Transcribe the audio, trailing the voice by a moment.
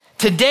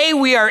Today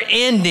we are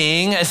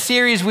ending a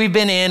series we've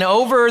been in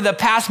over the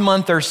past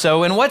month or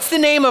so. And what's the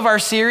name of our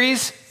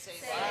series?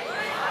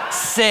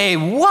 Say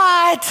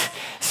what?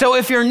 So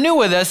if you're new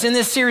with us, in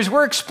this series,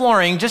 we're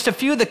exploring just a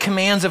few of the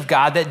commands of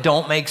God that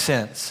don't make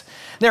sense.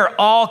 There are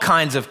all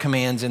kinds of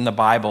commands in the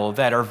Bible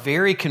that are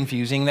very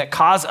confusing, that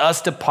cause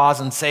us to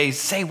pause and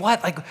say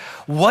what? Like,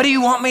 what do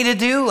you want me to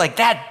do? Like,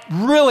 that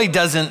really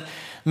doesn't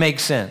make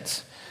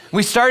sense.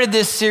 We started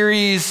this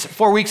series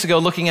 4 weeks ago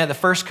looking at the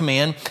first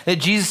command that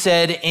Jesus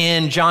said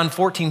in John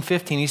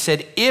 14:15. He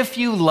said, if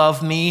you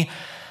love me,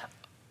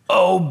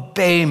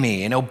 obey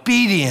me. And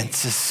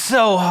obedience is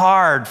so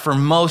hard for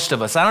most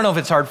of us. I don't know if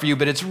it's hard for you,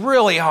 but it's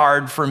really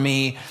hard for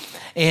me.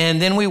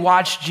 And then we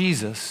watched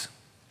Jesus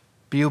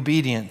be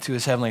obedient to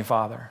his heavenly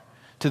Father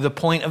to the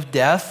point of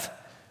death,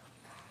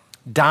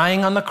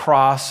 dying on the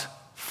cross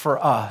for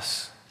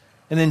us.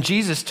 And then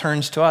Jesus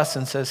turns to us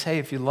and says, hey,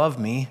 if you love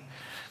me,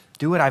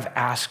 do what I've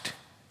asked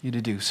you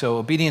to do. So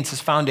obedience is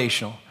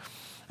foundational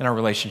in our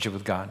relationship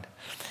with God.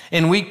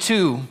 In week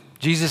 2,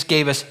 Jesus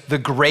gave us the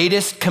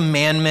greatest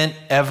commandment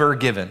ever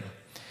given.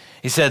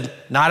 He said,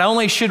 not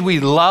only should we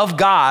love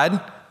God,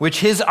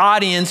 which his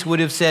audience would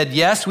have said,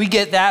 yes, we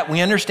get that,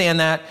 we understand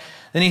that.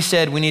 Then he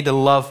said, we need to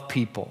love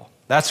people.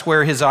 That's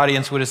where his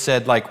audience would have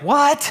said, like,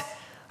 what?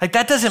 Like,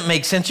 that doesn't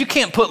make sense. You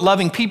can't put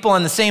loving people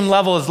on the same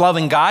level as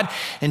loving God.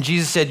 And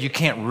Jesus said, you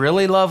can't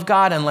really love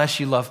God unless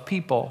you love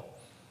people.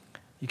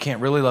 You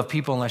can't really love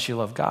people unless you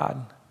love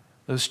God.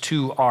 Those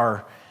two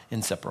are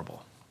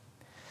inseparable.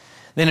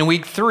 Then in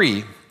week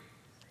 3,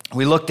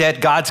 we looked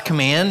at God's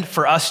command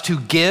for us to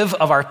give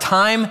of our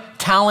time,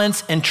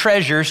 talents, and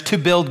treasures to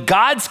build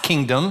God's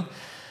kingdom,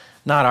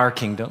 not our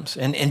kingdoms.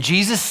 And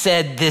Jesus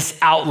said this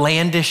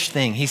outlandish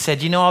thing. He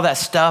said, you know all that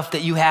stuff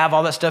that you have,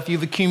 all that stuff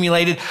you've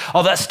accumulated,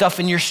 all that stuff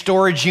in your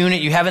storage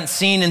unit you haven't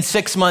seen in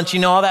 6 months,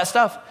 you know all that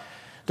stuff?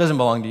 Doesn't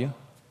belong to you.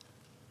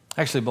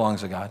 Actually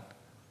belongs to God.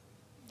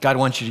 God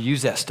wants you to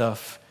use that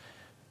stuff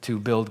to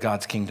build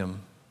God's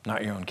kingdom,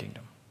 not your own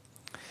kingdom.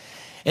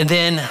 And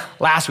then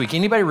last week,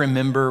 anybody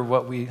remember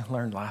what we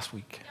learned last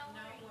week?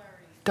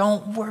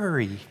 Don't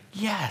worry.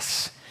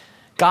 Yes.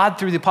 God,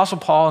 through the Apostle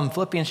Paul in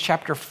Philippians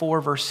chapter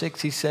 4, verse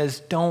 6, he says,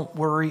 don't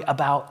worry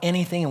about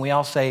anything. And we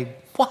all say,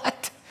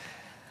 what?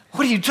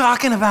 What are you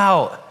talking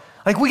about?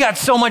 Like, we got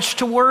so much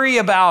to worry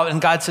about.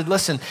 And God said,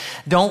 listen,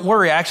 don't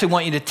worry. I actually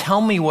want you to tell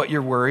me what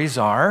your worries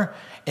are.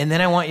 And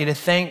then I want you to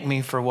thank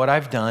me for what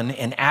I've done.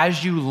 And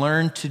as you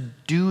learn to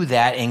do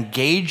that,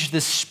 engage the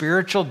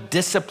spiritual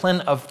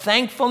discipline of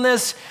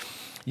thankfulness,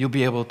 you'll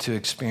be able to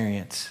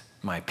experience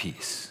my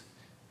peace.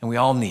 And we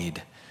all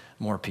need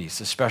more peace,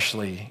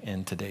 especially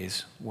in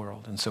today's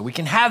world. And so we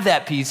can have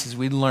that peace as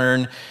we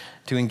learn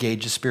to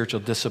engage the spiritual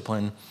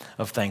discipline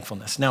of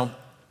thankfulness. Now,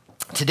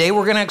 today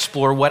we're going to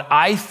explore what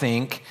I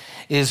think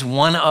is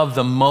one of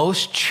the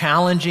most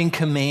challenging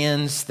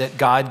commands that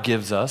God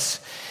gives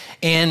us.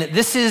 And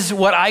this is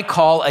what I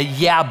call a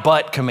yeah,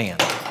 but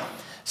command.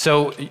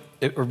 So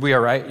are we all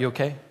right? You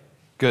okay?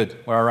 Good,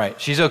 we're all right.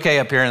 She's okay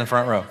up here in the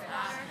front row.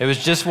 It was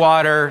just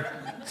water.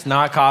 It's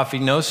not coffee,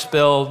 no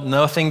spill,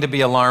 nothing to be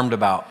alarmed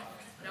about.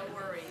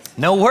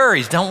 No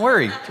worries, don't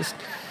worry. Just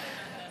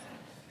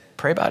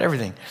pray about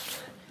everything.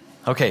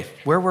 Okay,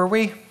 where were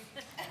we?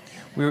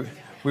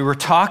 We were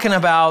talking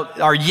about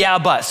our yeah,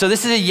 but. So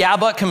this is a yeah,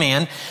 but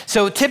command.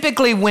 So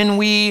typically when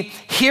we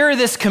hear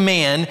this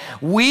command,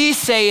 we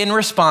say in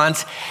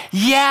response,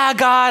 yeah,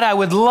 God, I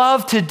would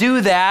love to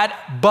do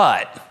that,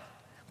 but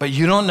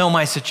you don't know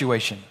my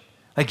situation.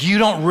 Like, you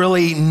don't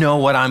really know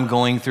what I'm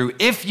going through.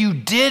 If you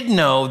did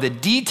know the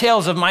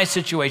details of my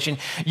situation,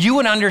 you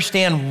would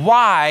understand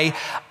why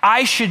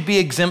I should be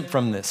exempt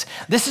from this.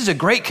 This is a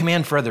great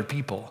command for other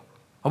people.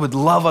 I would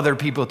love other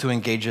people to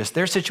engage this.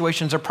 Their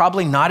situations are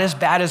probably not as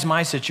bad as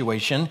my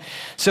situation,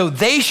 so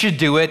they should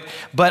do it,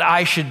 but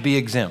I should be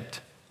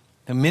exempt.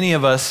 And many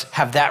of us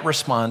have that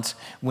response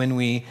when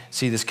we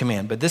see this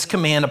command. But this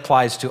command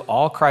applies to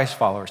all Christ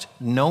followers.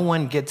 No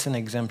one gets an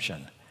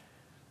exemption.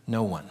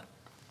 No one.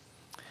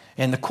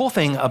 And the cool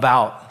thing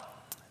about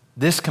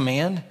this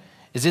command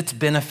is it's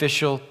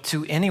beneficial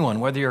to anyone,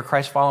 whether you're a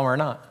Christ follower or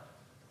not.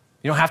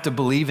 You don't have to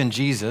believe in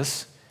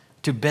Jesus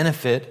to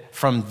benefit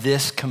from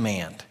this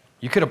command.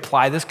 You could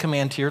apply this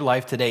command to your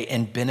life today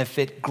and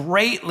benefit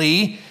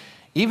greatly,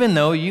 even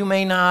though you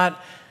may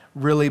not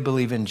really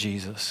believe in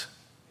Jesus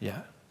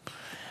yet.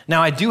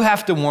 Now, I do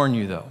have to warn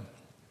you, though.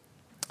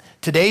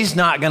 Today's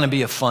not going to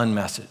be a fun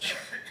message.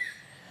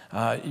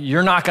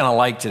 You're not going to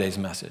like today's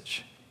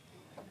message.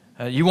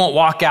 You won't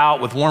walk out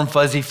with warm,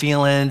 fuzzy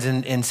feelings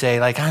and say,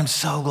 like, I'm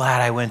so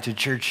glad I went to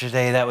church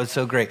today. That was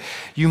so great.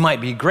 You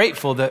might be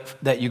grateful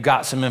that you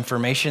got some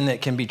information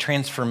that can be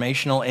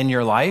transformational in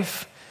your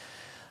life.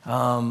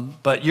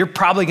 But you're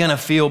probably going to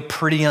feel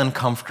pretty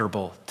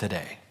uncomfortable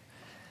today.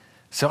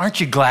 So aren't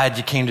you glad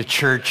you came to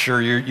church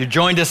or you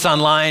joined us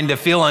online to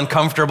feel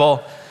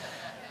uncomfortable?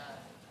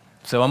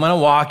 So I'm going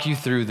to walk you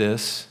through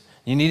this.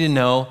 You need to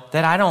know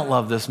that I don't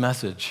love this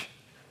message.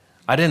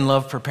 I didn't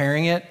love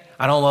preparing it.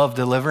 I don't love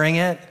delivering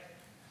it,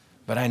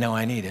 but I know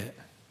I need it.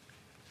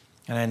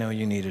 And I know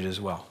you need it as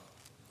well.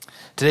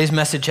 Today's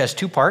message has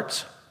two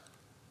parts.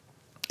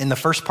 In the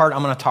first part,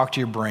 I'm going to talk to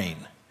your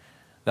brain.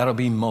 That'll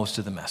be most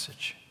of the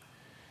message.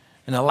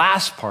 In the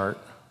last part,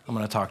 I'm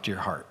going to talk to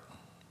your heart,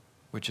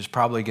 which is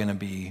probably going to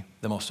be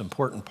the most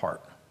important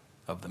part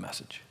of the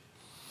message.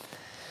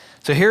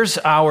 So here's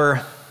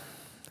our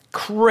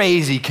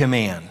crazy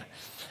command.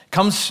 It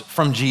comes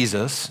from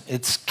Jesus.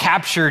 It's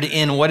captured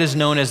in what is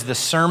known as the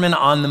Sermon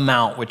on the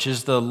Mount, which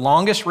is the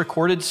longest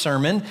recorded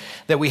sermon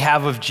that we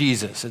have of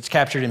Jesus. It's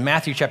captured in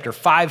Matthew chapter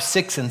 5,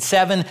 6, and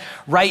 7.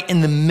 Right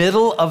in the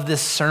middle of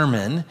this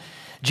sermon,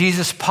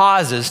 Jesus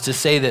pauses to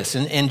say this.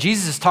 And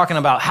Jesus is talking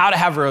about how to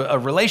have a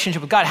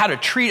relationship with God, how to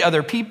treat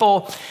other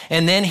people.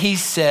 And then he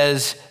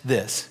says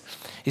this.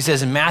 He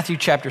says in Matthew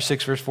chapter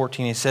 6, verse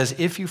 14, he says,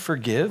 if you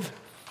forgive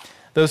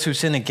those who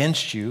sin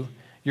against you,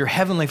 your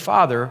heavenly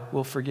Father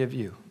will forgive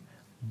you.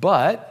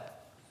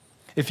 But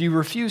if you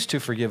refuse to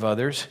forgive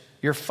others,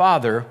 your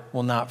Father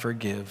will not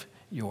forgive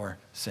your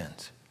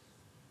sins.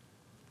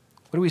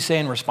 What do we say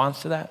in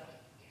response to that?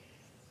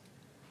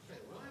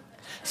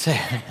 Say,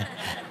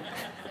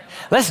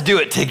 let's do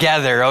it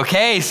together,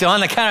 okay? So on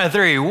the count of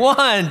three.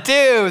 1,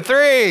 2,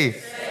 3.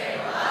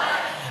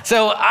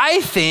 So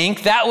I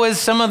think that was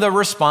some of the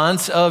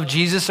response of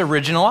Jesus'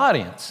 original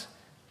audience.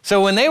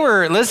 So when they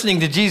were listening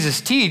to Jesus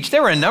teach,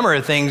 there were a number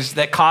of things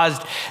that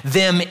caused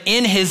them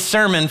in his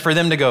sermon for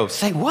them to go,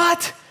 say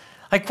what?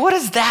 Like, what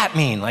does that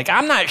mean? Like,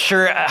 I'm not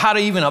sure how to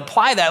even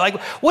apply that.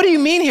 Like, what do you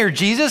mean here,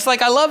 Jesus?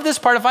 Like, I love this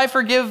part. If I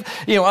forgive,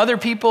 other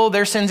people,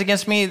 their sins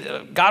against me,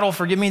 God will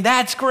forgive me.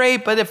 That's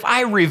great. But if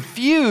I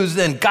refuse,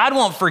 then God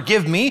won't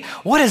forgive me.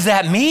 What does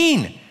that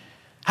mean?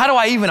 How do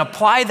I even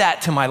apply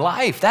that to my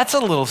life? That's a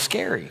little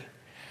scary.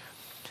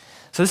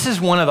 So this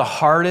is one of the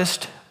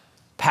hardest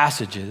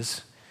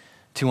passages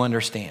to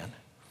understand.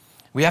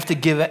 We have to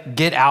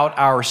get out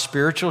our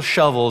spiritual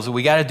shovels.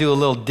 We got to do a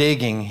little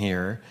digging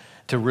here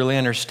to really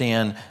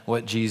understand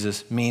what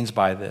Jesus means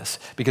by this,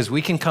 because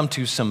we can come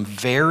to some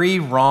very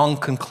wrong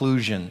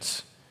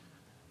conclusions,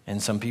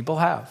 and some people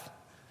have,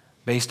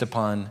 based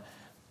upon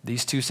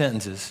these two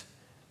sentences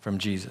from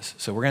Jesus.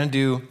 So we're going to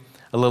do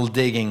a little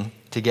digging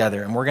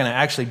together, and we're going to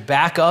actually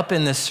back up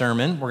in this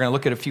sermon. We're going to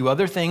look at a few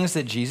other things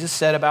that Jesus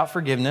said about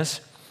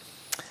forgiveness.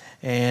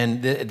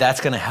 And that's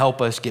going to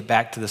help us get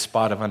back to the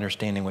spot of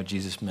understanding what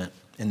Jesus meant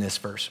in this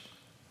verse.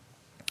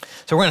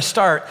 So we're going to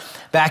start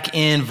back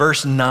in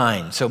verse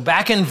 9. So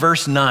back in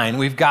verse 9,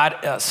 we've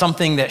got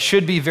something that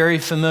should be very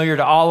familiar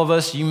to all of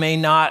us. You may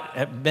not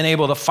have been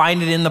able to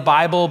find it in the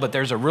Bible, but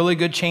there's a really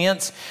good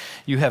chance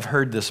you have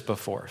heard this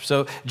before.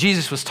 So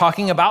Jesus was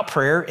talking about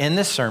prayer in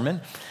this sermon.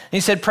 And he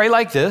said, pray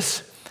like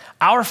this: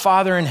 Our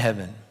Father in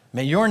heaven,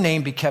 may your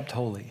name be kept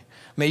holy.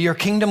 May your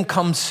kingdom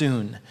come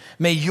soon.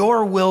 May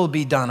your will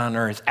be done on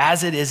earth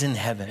as it is in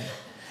heaven.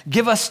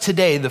 Give us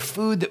today the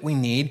food that we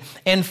need,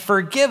 and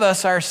forgive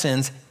us our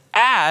sins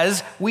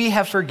as we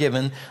have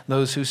forgiven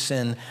those who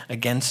sin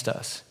against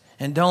us.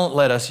 And don't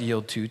let us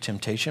yield to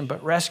temptation,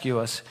 but rescue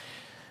us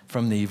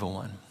from the evil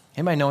one.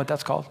 Anybody know what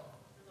that's called?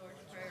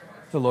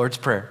 The Lord's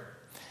Prayer.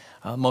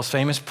 Most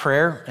famous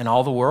prayer in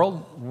all the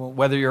world.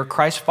 Whether you're a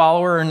Christ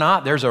follower or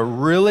not, there's a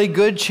really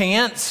good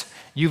chance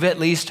you've at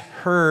least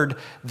heard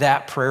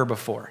that prayer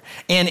before.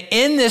 And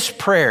in this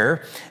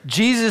prayer,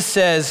 Jesus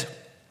says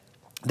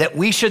that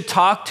we should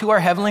talk to our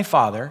Heavenly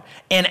Father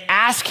and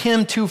ask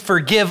him to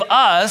forgive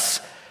us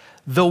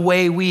the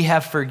way we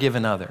have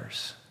forgiven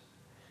others.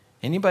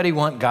 Anybody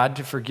want God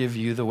to forgive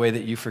you the way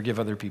that you forgive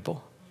other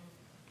people?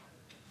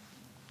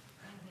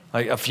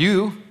 Like a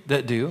few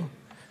that do.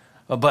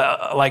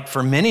 But like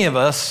for many of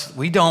us,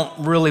 we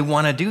don't really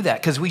want to do that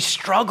because we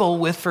struggle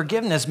with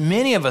forgiveness.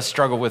 Many of us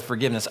struggle with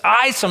forgiveness.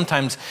 I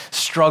sometimes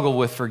struggle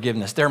with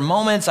forgiveness. There are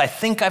moments I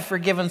think I've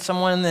forgiven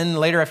someone, and then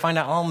later I find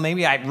out, oh,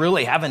 maybe I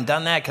really haven't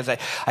done that because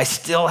I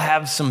still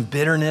have some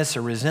bitterness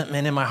or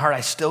resentment in my heart. I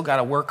still got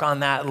to work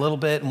on that a little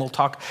bit, and we'll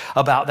talk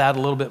about that a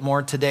little bit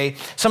more today.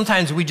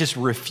 Sometimes we just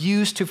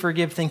refuse to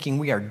forgive, thinking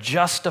we are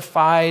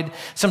justified.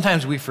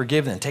 Sometimes we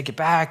forgive and take it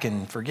back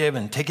and forgive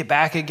and take it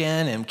back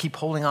again and keep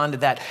holding on to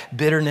that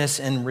bitterness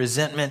and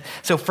resentment.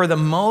 So for the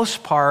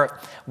most part,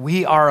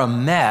 we are a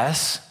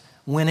mess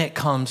when it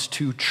comes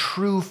to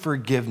true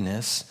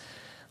forgiveness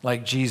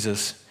like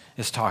Jesus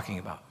is talking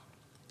about.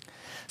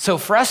 So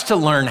for us to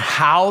learn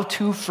how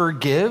to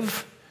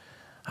forgive,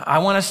 I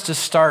want us to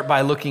start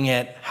by looking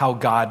at how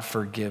God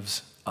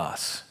forgives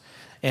us.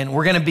 And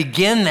we're going to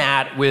begin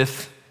that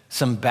with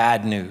some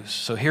bad news.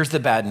 So here's the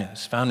bad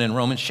news found in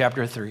Romans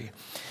chapter 3.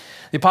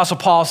 The Apostle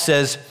Paul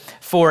says,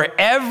 for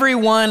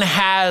everyone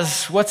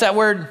has, what's that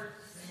word?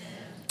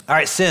 All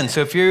right, sin.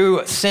 So if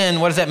you sin,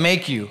 what does that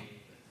make you?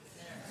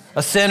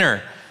 A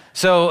sinner.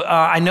 So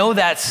I know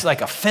that's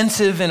like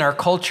offensive in our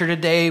culture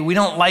today. We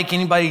don't like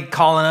anybody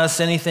calling us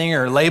anything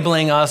or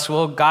labeling us.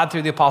 Well, God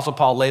through the Apostle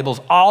Paul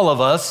labels all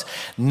of us.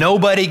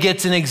 Nobody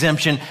gets an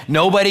exemption.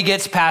 Nobody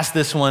gets past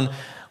this one.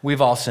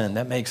 We've all sinned.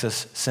 That makes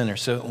us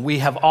sinners. So we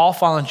have all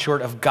fallen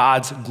short of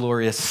God's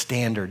glorious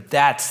standard.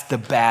 That's the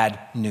bad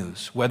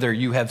news. Whether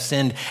you have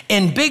sinned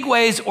in big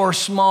ways or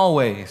small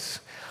ways,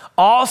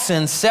 all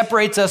sin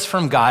separates us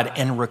from God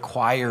and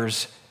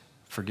requires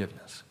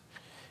forgiveness.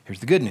 Here's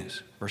the good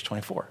news, verse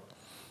 24.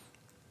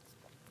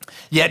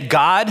 Yet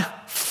God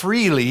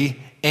freely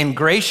and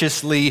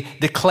graciously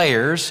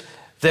declares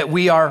that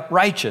we are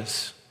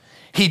righteous.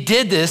 He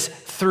did this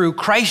through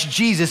Christ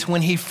Jesus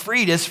when he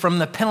freed us from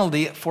the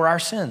penalty for our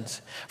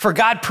sins. For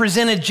God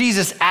presented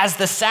Jesus as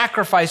the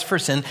sacrifice for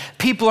sin.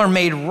 People are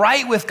made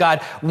right with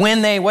God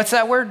when they, what's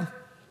that word?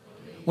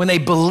 When they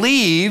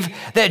believe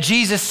that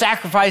Jesus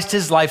sacrificed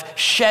his life,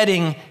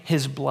 shedding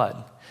his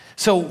blood.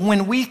 So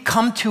when we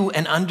come to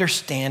an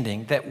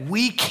understanding that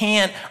we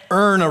can't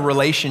earn a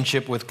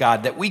relationship with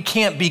God, that we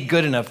can't be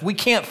good enough, we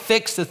can't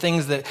fix the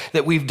things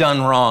that we've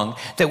done wrong,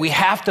 that we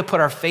have to put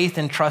our faith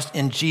and trust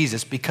in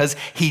Jesus because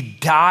he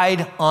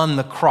died on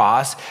the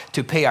cross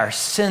to pay our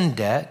sin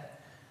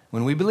debt,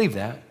 when we believe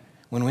that,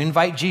 when we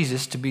invite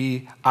Jesus to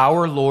be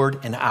our Lord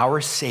and our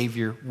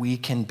Savior, we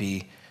can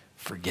be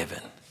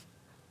forgiven.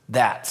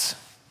 That's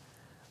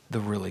the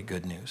really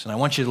good news. And I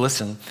want you to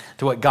listen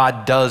to what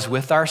God does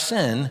with our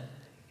sin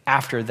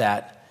after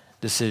that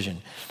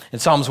decision. In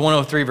Psalms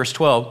 103, verse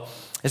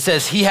 12, it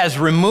says, he has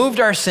removed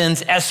our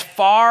sins as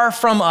far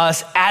from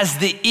us as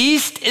the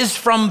east is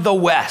from the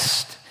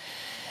west.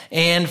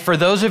 And for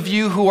those of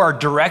you who are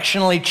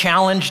directionally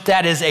challenged,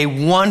 that is a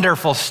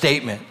wonderful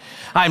statement.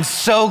 I'm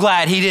so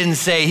glad he didn't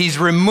say he's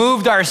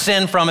removed our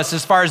sin from us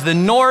as far as the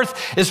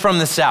north is from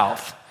the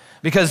south,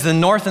 because the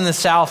north and the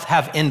south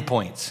have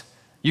endpoints.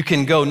 You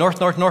can go north,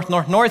 north, north,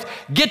 north, north,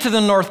 get to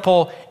the North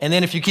Pole, and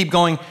then if you keep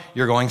going,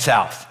 you're going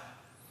south.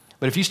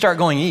 But if you start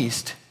going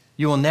east,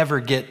 you will never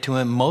get to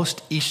a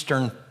most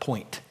eastern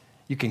point.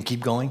 You can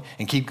keep going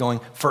and keep going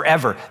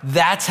forever.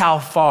 That's how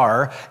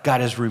far God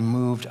has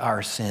removed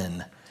our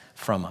sin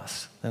from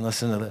us. And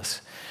listen to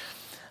this.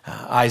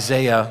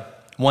 Isaiah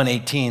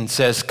 1:18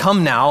 says,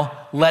 come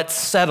now, let's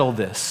settle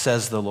this,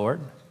 says the Lord.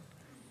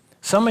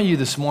 Some of you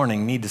this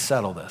morning need to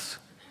settle this.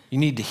 You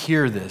need to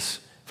hear this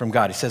from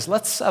God. He says,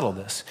 let's settle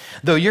this.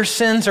 Though your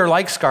sins are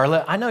like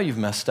scarlet, I know you've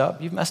messed up.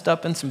 You've messed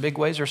up in some big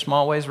ways or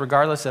small ways.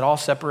 Regardless, it all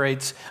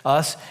separates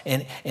us.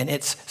 And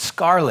it's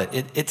scarlet.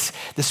 It's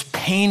this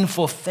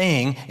painful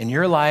thing in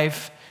your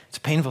life. It's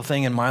a painful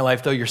thing in my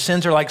life. Though your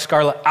sins are like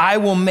scarlet, I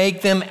will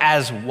make them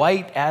as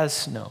white as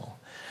snow.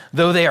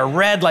 Though they are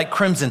red like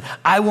crimson,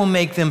 I will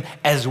make them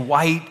as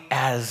white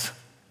as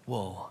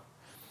wool.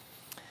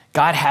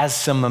 God has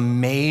some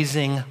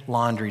amazing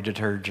laundry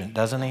detergent,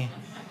 doesn't he?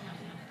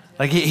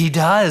 Like he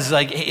does,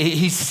 like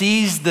he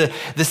sees the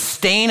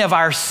stain of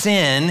our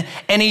sin,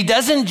 and he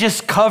doesn't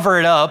just cover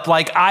it up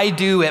like I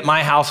do at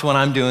my house when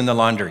I'm doing the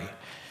laundry.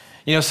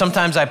 You know,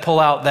 sometimes I pull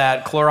out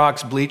that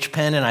Clorox bleach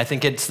pen and I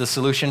think it's the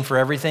solution for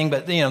everything,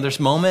 but you know, there's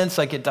moments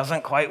like it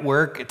doesn't quite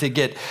work to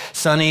get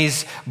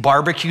Sonny's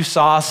barbecue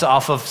sauce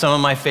off of some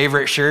of my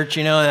favorite shirts,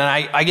 you know, and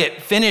I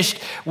get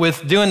finished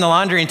with doing the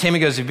laundry and Tammy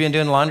goes, have you been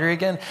doing the laundry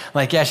again? I'm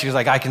like, yeah, she was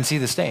like, I can see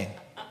the stain.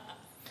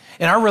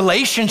 In our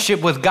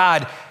relationship with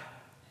God,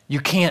 you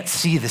can't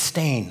see the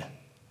stain.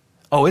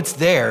 Oh, it's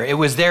there. It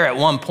was there at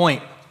one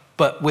point.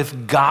 But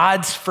with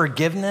God's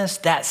forgiveness,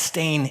 that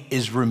stain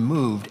is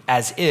removed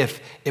as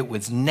if it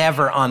was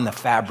never on the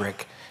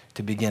fabric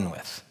to begin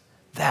with.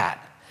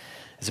 That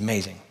is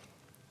amazing.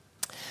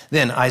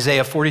 Then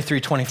Isaiah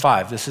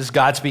 43:25, this is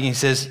God speaking. He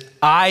says,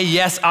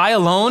 I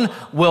alone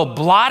will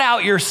blot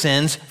out your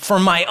sins for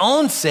my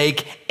own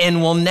sake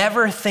and will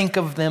never think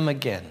of them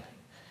again.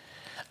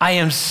 I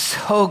am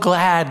so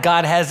glad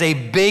God has a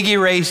big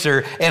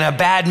eraser and a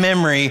bad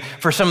memory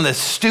for some of the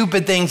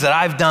stupid things that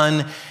I've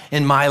done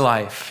in my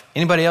life.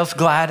 Anybody else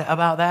glad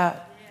about that?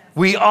 Yeah.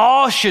 We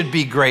all should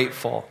be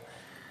grateful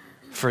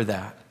for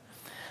that.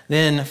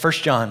 Then 1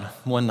 John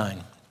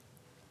 1:9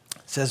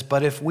 says,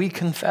 but if we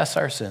confess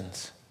our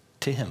sins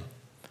to him,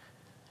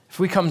 if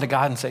we come to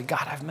God and say,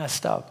 God, I've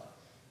messed up.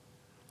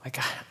 Like,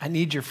 I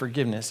need your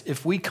forgiveness.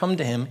 If we come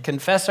to him,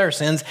 confess our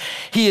sins,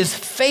 he is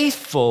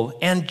faithful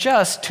and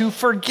just to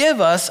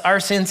forgive us our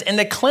sins and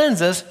to cleanse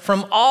us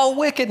from all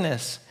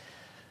wickedness.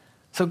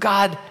 So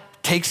God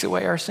takes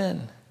away our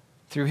sin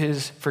through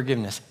his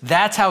forgiveness.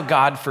 That's how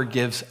God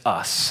forgives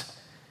us.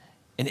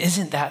 And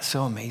isn't that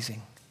so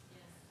amazing?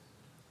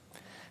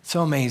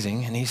 So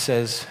amazing. And he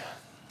says,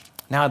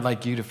 now I'd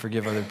like you to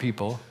forgive other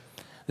people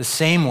the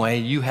same way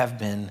you have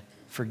been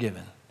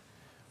forgiven.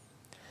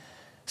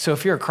 So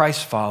if you're a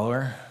Christ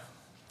follower,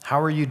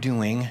 how are you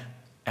doing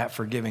at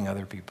forgiving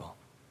other people?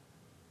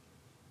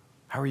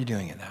 How are you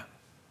doing at that?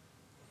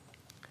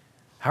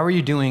 How are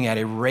you doing at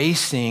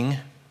erasing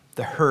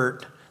the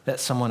hurt that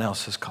someone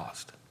else has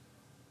caused?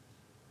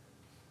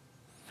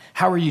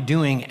 How are you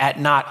doing at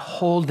not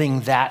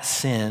holding that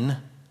sin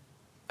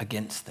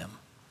against them?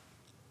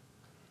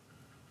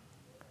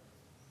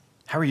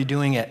 How are you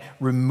doing at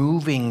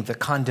removing the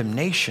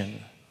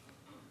condemnation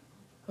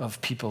of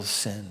people's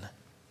sin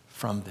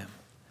from them?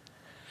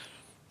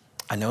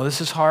 I know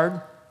this is hard,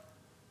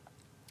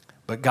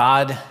 but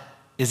God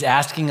is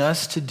asking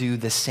us to do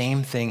the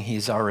same thing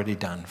he's already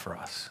done for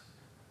us.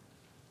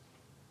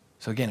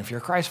 So again, if you're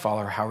a Christ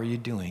follower, how are you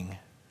doing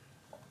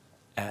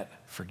at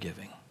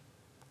forgiving?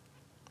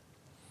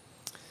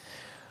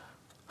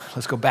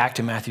 Let's go back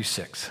to Matthew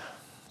 6,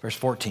 verse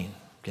 14.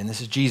 Again,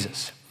 this is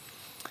Jesus.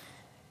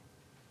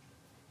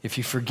 If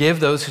you forgive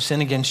those who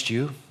sin against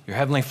you, your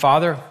heavenly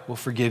Father will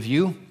forgive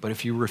you. But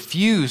if you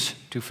refuse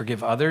to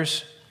forgive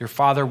others, your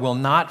Father will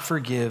not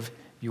forgive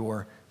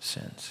your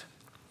sins.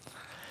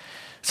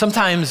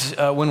 Sometimes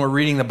when we're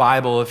reading the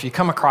Bible, if you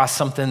come across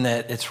something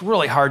that it's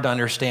really hard to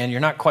understand,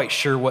 you're not quite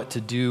sure what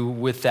to do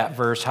with that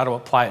verse, how to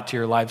apply it to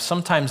your life.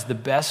 Sometimes the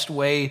best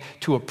way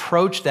to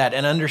approach that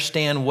and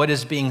understand what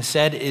is being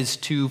said is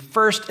to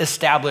first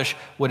establish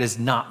what is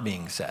not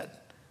being said.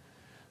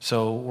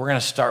 So we're going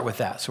to start with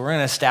that. So we're going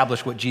to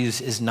establish what Jesus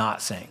is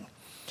not saying.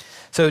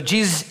 So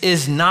Jesus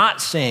is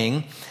not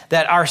saying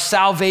that our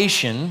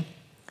salvation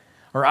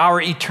or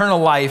our eternal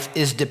life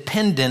is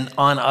dependent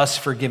on us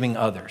forgiving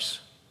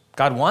others.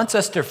 God wants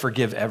us to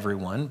forgive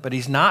everyone, but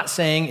he's not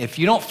saying if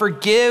you don't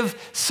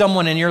forgive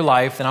someone in your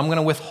life, then I'm going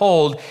to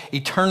withhold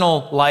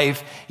eternal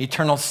life,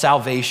 eternal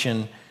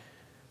salvation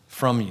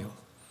from you.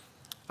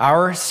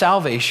 Our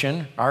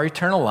salvation, our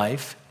eternal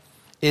life,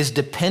 is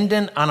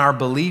dependent on our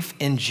belief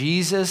in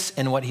Jesus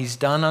and what he's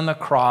done on the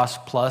cross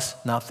plus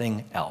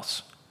nothing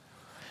else.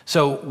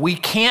 So we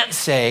can't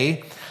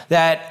say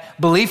that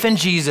belief in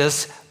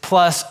Jesus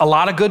plus a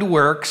lot of good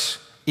works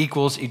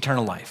equals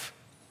eternal life.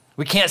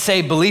 We can't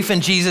say belief in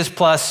Jesus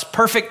plus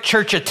perfect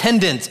church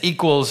attendance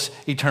equals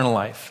eternal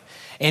life.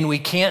 And we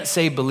can't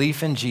say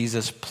belief in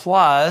Jesus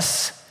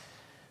plus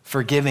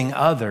forgiving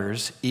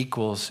others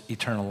equals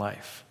eternal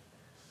life.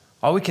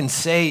 All we can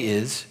say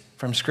is,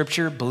 from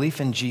Scripture, belief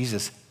in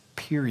Jesus,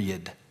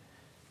 period,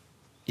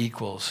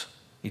 equals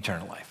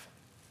eternal life.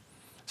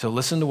 So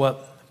listen to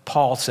what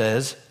Paul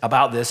says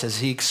about this as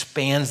he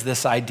expands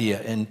this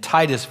idea. In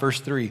Titus,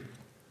 verse 3,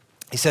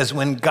 he says,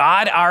 when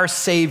God, our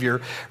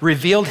Savior,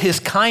 revealed his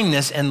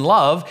kindness and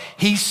love,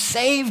 he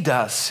saved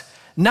us,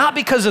 not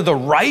because of the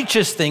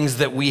righteous things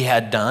that we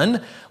had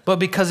done, but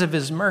because of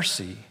his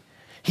mercy.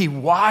 He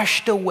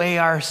washed away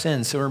our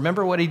sins. So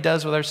remember what he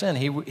does with our sin.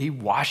 He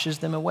washes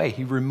them away.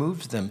 He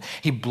removes them.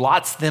 He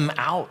blots them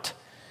out,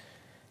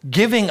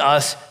 giving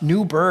us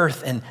new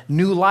birth and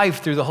new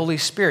life through the Holy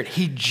Spirit.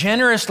 He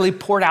generously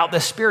poured out the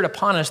Spirit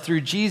upon us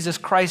through Jesus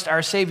Christ,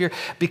 our Savior.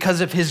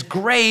 Because of his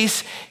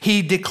grace,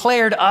 he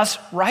declared us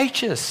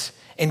righteous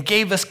and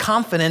gave us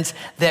confidence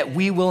that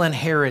we will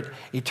inherit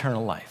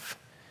eternal life.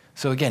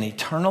 So again,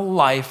 eternal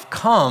life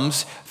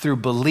comes through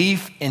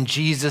belief in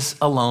Jesus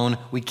alone.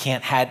 We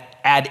can't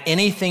add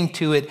anything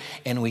to it,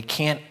 and we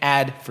can't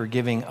add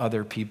forgiving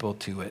other people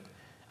to it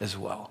as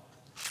well.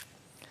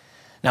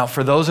 Now,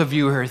 for those of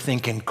you who are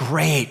thinking,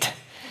 great,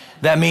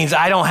 that means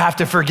I don't have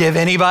to forgive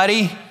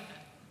anybody.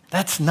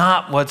 That's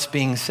not what's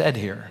being said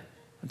here.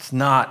 It's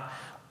not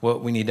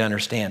what we need to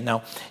understand.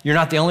 Now, you're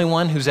not the only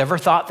one who's ever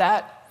thought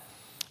that.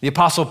 The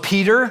Apostle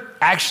Peter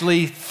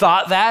actually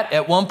thought that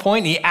at one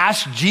point. He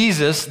asked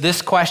Jesus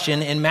this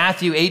question in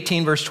Matthew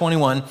 18, verse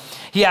 21.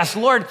 He asked,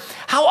 Lord,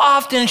 how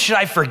often should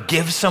I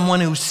forgive someone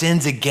who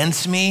sins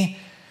against me?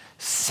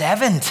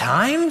 7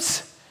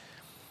 times?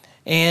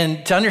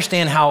 And to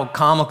understand how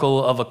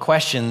comical of a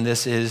question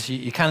this is,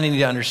 you kind of need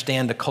to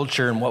understand the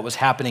culture and what was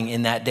happening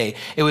in that day.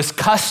 It was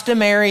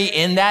customary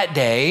in that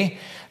day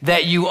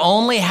that you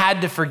only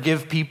had to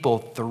forgive people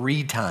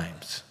 3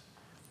 times.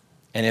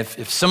 And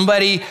if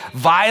somebody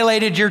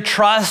violated your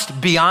trust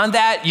beyond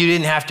that, you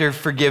didn't have to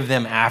forgive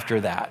them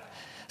after that.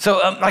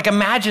 So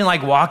imagine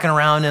walking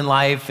around in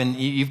life and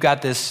you've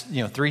got this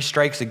 3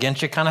 strikes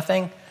against you kind of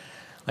thing.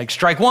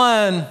 Strike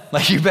 1,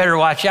 you better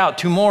watch out.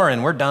 2 more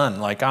and we're done.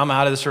 I'm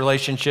out of this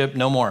relationship,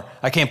 no more.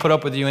 I can't put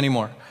up with you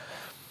anymore.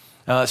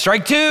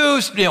 Strike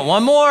 2,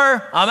 1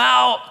 more, I'm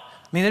out.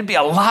 I mean, there'd be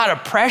a lot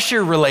of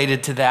pressure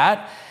related to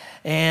that.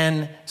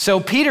 And so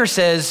Peter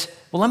says,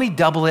 well, let me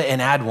double it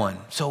and add 1.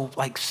 So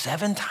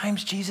 7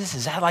 times, Jesus?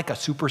 Is that a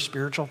super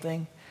spiritual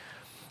thing?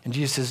 And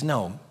Jesus says,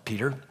 no,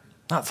 Peter,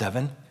 not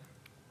 7,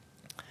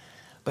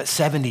 but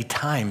 70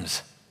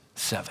 times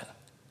 7.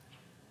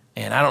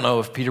 And I don't know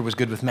if Peter was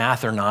good with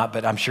math or not,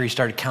 but I'm sure he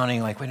started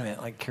counting wait a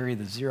minute, carry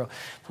the 0.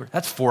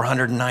 That's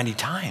 490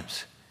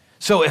 times.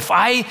 So if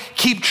I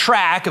keep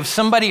track of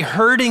somebody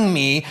hurting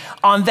me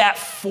on that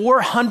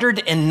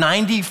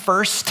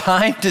 491st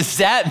time, does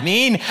that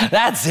mean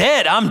that's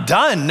it? I'm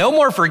done. No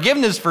more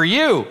forgiveness for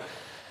you.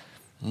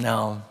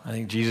 No, I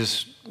think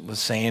Jesus was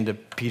saying to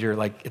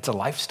Peter, it's a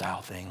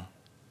lifestyle thing.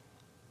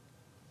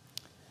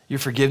 Your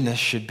forgiveness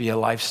should be a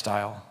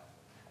lifestyle,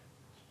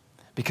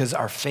 because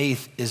our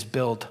faith is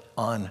built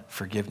on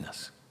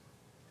forgiveness.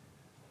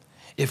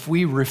 If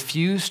we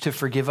refuse to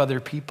forgive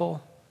other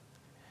people,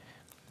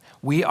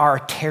 we are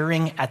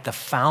tearing at the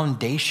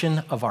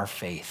foundation of our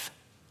faith.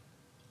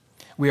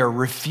 We are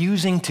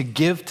refusing to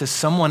give to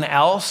someone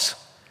else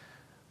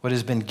what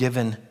has been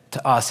given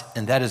to us,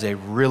 and that is a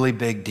really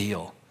big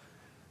deal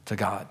to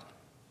God.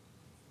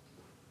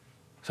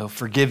 So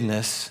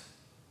forgiveness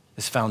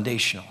is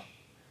foundational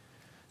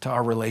to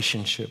our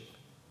relationship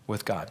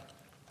with God.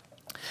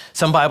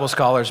 Some Bible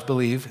scholars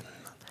believe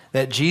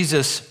that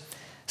Jesus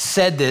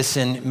said this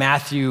in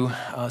Matthew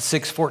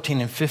 6,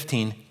 14, and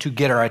 15 to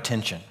get our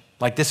attention.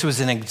 Like this was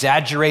an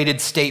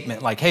exaggerated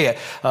statement, like, hey,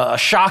 a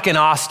shock and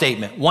awe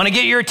statement. Want to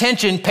get your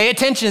attention, pay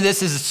attention to this.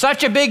 This is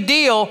such a big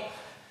deal.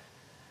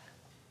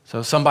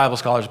 So some Bible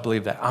scholars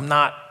believe that. I'm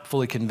not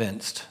fully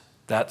convinced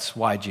that's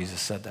why Jesus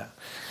said that.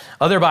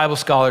 Other Bible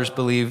scholars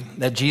believe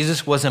that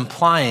Jesus was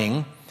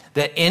implying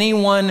that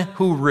anyone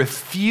who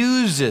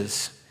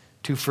refuses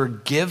to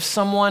forgive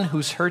someone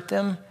who's hurt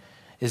them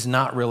is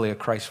not really a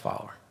Christ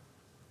follower.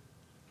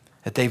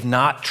 That they've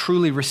not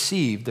truly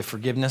received the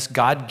forgiveness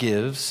God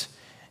gives,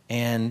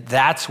 and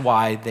that's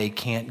why they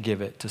can't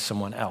give it to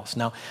someone else.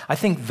 Now, I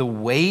think the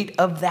weight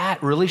of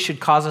that really should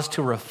cause us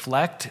to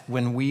reflect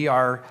when we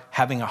are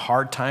having a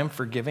hard time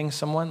forgiving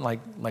someone, like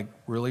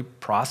really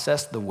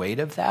process the weight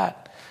of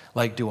that.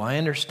 Like, do I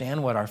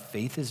understand what our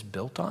faith is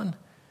built on?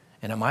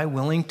 And am I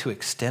willing to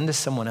extend to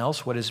someone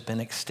else what has been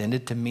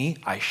extended to me?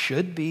 I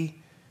should be.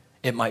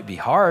 It might be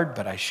hard,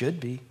 but I should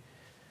be.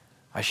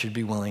 I should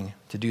be willing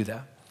to do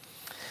that.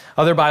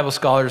 Other Bible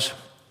scholars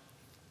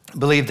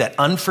believe that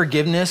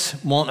unforgiveness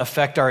won't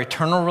affect our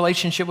eternal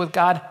relationship with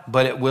God,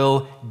 but it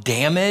will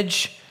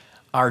damage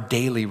our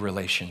daily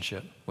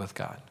relationship with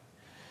God.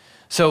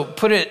 So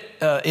put it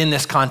in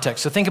this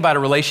context. So think about a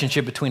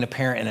relationship between a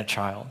parent and a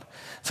child.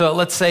 So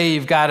let's say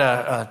you've got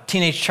a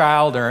teenage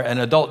child or an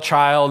adult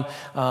child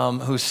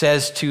who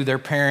says to their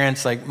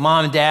parents, like,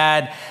 Mom,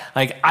 Dad,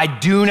 like, I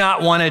do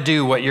not want to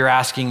do what you're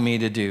asking me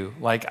to do.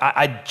 Like,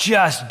 I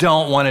just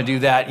don't want to do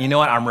that. You know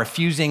what? I'm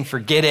refusing.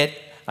 Forget it.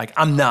 Like,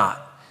 I'm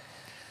not.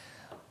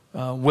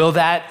 Will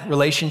that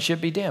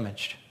relationship be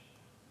damaged?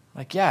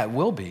 Like, yeah, it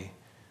will be.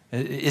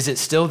 Is it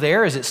still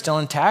there? Is it still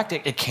intact?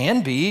 It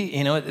can be.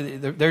 You know,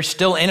 they're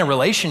still in a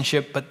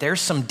relationship, but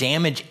there's some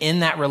damage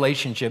in that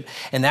relationship.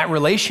 And that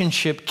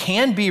relationship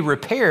can be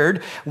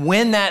repaired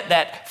when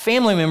that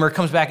family member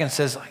comes back and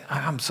says,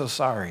 I'm so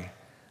sorry.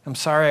 I'm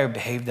sorry I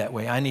behaved that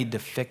way. I need to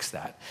fix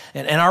that.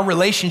 And our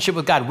relationship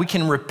with God, we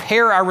can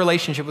repair our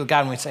relationship with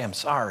God when we say, I'm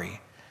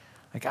sorry.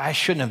 Like, I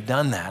shouldn't have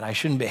done that. I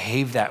shouldn't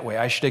behave that way.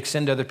 I should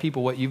extend to other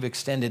people what you've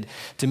extended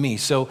to me.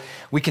 So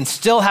we can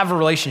still have a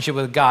relationship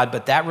with God,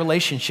 but that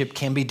relationship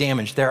can be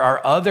damaged. There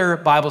are other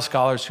Bible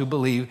scholars who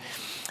believe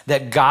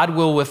that God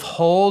will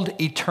withhold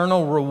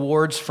eternal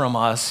rewards from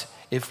us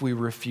if we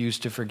refuse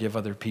to forgive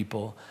other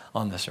people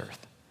on this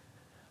earth.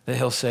 That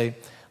he'll say,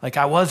 like,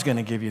 I was going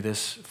to give you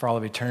this for all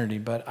of eternity,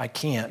 but I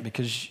can't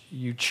because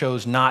you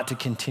chose not to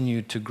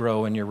continue to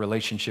grow in your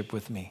relationship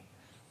with me.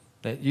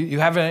 That you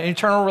have an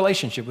eternal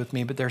relationship with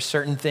me, but there are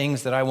certain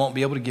things that I won't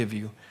be able to give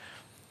you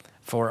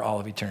for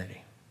all of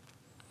eternity.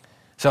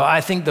 So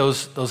I think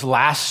those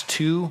last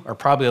two are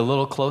probably a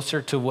little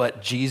closer to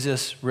what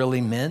Jesus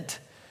really meant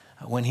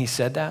when he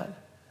said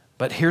that.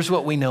 But here's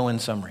what we know in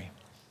summary.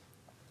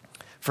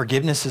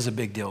 Forgiveness is a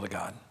big deal to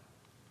God,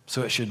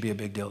 so it should be a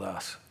big deal to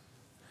us.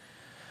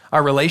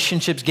 Our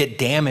relationships get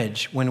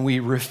damaged when we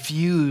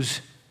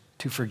refuse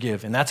to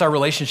forgive. And that's our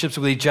relationships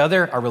with each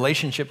other, our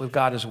relationship with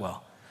God as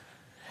well.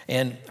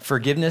 And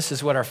forgiveness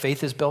is what our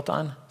faith is built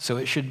on, so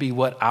it should be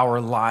what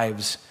our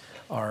lives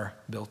are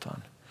built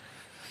on.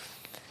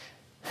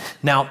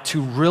 Now,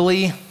 to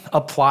really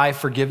apply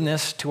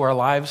forgiveness to our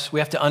lives,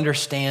 we have to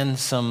understand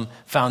some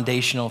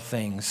foundational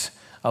things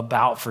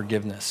about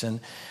forgiveness. And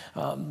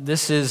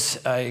this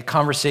is a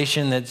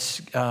conversation that's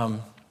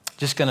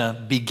just going to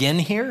begin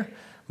here,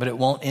 but it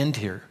won't end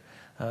here.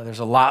 There's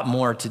a lot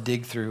more to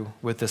dig through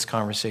with this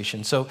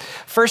conversation. So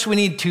first, we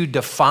need to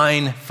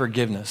define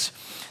forgiveness.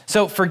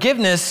 So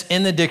forgiveness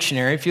in the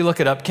dictionary, if you look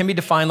it up, can be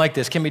defined like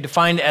this, can be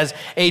defined as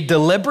a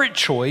deliberate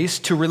choice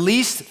to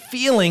release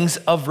feelings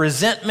of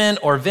resentment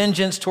or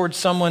vengeance towards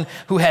someone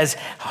who has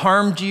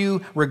harmed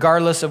you,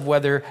 regardless of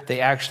whether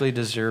they actually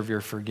deserve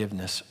your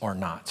forgiveness or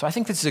not. So I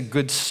think this is a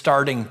good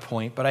starting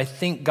point, but I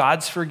think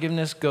God's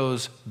forgiveness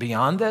goes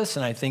beyond this,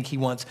 and I think he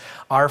wants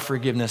our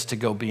forgiveness to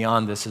go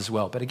beyond this as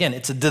well. But again,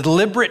 it's a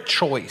deliberate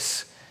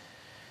choice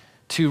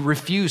to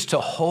refuse to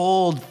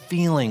hold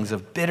feelings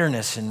of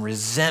bitterness and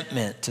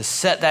resentment, to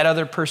set that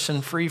other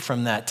person free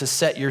from that, to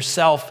set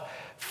yourself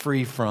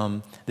free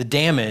from the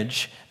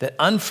damage that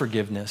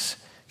unforgiveness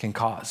can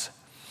cause.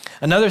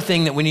 Another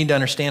thing that we need to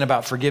understand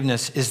about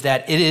forgiveness is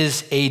that it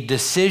is a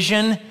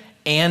decision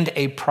and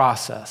a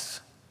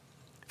process.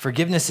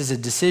 Forgiveness is a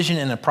decision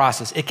and a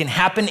process. It can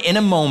happen in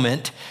a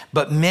moment,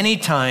 but many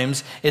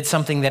times it's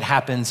something that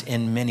happens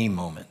in many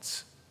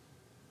moments.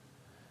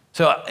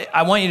 So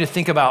I want you to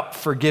think about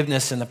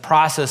forgiveness and the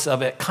process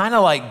of it, kind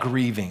of like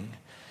grieving.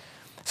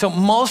 So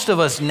most of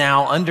us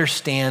now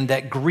understand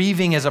that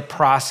grieving is a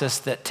process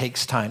that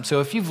takes time. So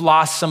if you've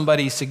lost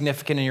somebody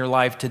significant in your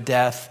life to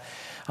death,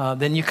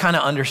 then you kind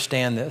of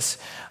understand this.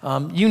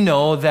 You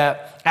know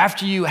that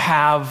after you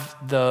have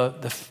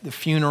the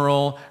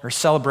funeral or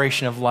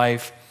celebration of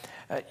life,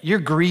 your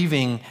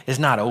grieving is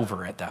not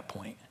over at that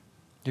point.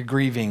 Your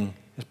grieving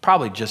has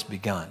probably just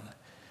begun.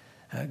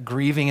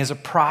 Grieving is a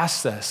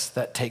process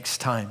that takes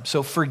time.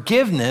 So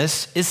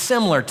forgiveness is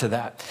similar to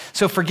that.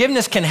 So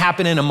forgiveness can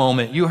happen in a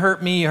moment. You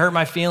hurt me, you hurt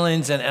my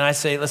feelings, and I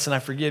say, listen, I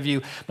forgive you.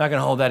 I'm not going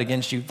to hold that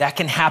against you. That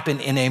can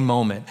happen in a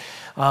moment.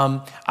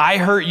 I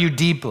hurt you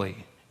deeply,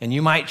 And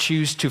you might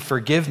choose to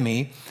forgive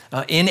me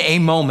in a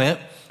moment,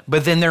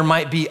 but then there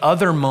might be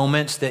other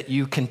moments that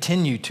you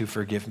continue to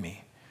forgive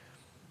me.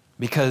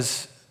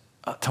 Because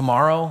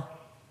tomorrow,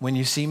 when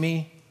you see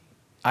me,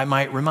 I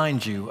might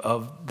remind you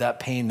of that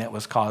pain that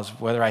was caused,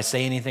 whether I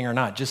say anything or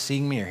not. Just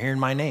seeing me or hearing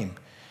my name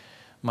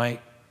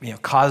might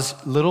cause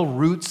little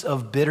roots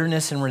of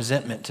bitterness and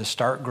resentment to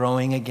start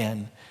growing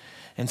again.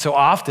 And so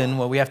often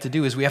what we have to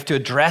do is we have to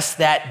address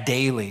that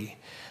daily.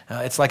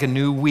 It's like a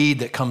new weed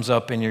that comes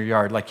up in your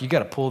yard. Like you got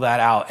to pull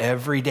that out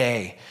every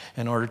day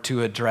in order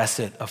to address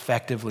it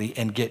effectively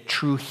and get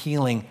true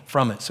healing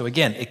from it. So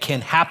again, it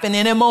can happen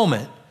in a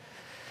moment,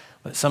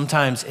 but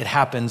sometimes it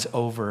happens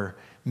over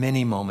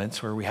many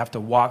moments where we have to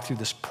walk through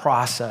this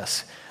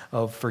process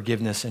of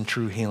forgiveness and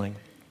true healing.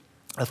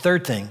 A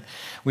third thing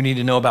we need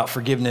to know about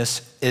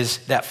forgiveness is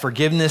that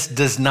forgiveness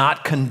does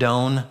not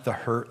condone the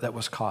hurt that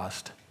was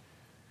caused.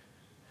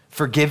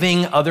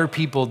 Forgiving other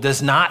people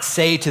does not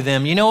say to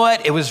them, you know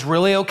what, it was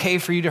really okay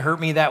for you to hurt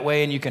me that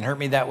way and you can hurt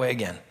me that way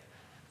again.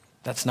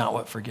 That's not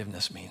what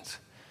forgiveness means.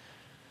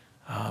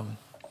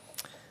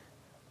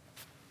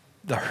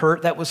 The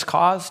hurt that was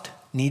caused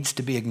needs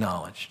to be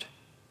acknowledged.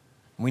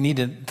 We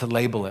need to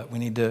label it. We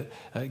need to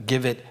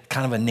give it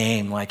kind of a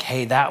name like,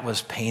 hey, that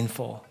was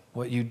painful.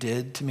 What you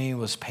did to me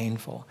was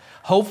painful.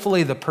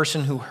 Hopefully the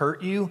person who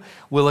hurt you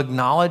will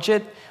acknowledge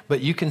it,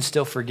 but you can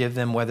still forgive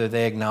them whether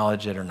they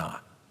acknowledge it or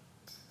not.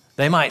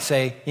 They might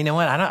say, you know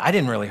what, I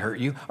didn't really hurt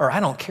you, or I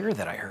don't care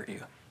that I hurt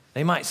you.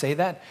 They might say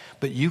that,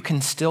 but you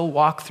can still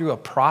walk through a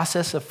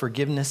process of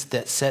forgiveness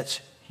that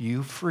sets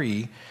you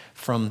free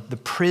from the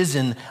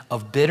prison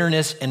of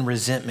bitterness and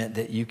resentment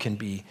that you can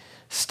be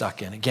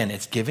stuck in. Again,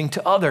 it's giving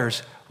to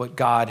others what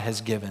God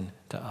has given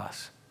to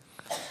us.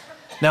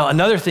 Now,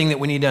 another thing that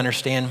we need to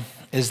understand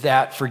is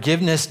that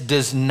forgiveness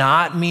does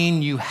not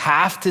mean you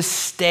have to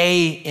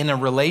stay in a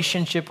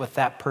relationship with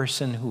that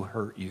person who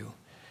hurt you.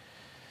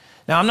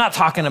 Now, I'm not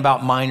talking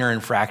about minor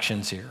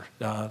infractions here.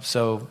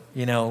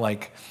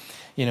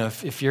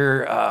 If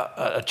you're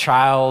a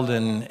child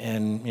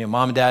and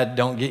mom and dad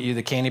don't get you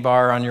the candy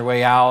bar on your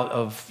way out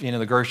of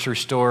the grocery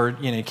store,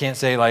 you can't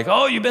say like,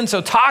 oh, you've been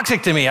so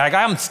toxic to me. Like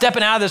I'm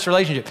stepping out of this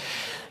relationship.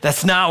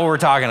 That's not what we're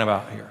talking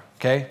about here,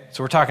 okay?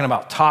 So we're talking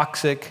about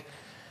toxic,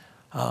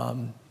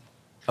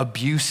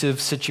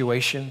 abusive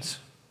situations.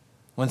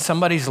 When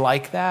somebody's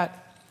like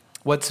that,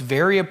 what's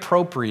very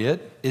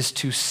appropriate is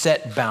to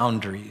set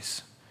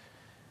boundaries.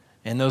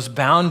 And those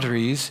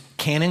boundaries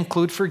can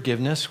include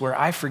forgiveness, where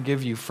I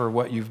forgive you for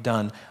what you've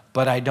done,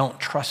 but I don't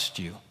trust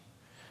you.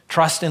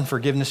 Trust and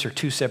forgiveness are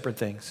two separate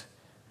things.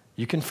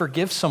 You can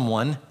forgive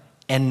someone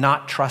and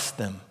not trust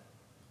them.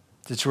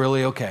 It's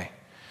really okay.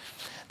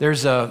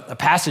 There's a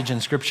passage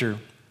in Scripture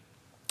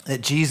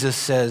that Jesus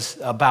says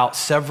about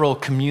several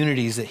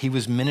communities that he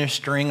was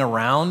ministering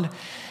around.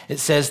 It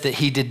says that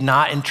he did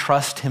not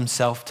entrust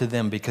himself to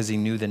them because he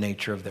knew the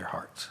nature of their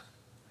hearts.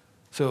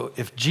 So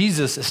if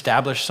Jesus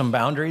established some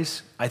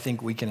boundaries, I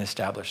think we can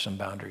establish some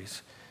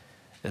boundaries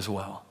as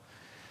well.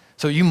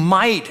 So you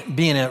might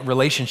be in a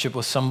relationship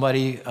with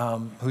somebody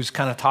who's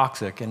kind of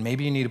toxic, and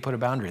maybe you need to put a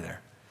boundary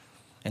there.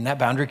 And that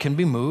boundary can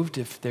be moved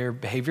if their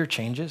behavior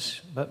changes,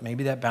 but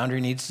maybe that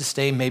boundary needs to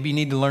stay. Maybe you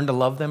need to learn to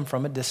love them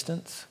from a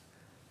distance.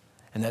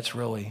 And that's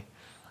really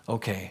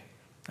okay,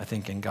 I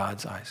think, in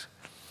God's eyes.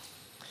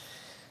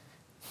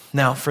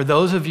 Now, for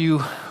those of you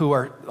who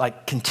are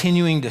like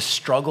continuing to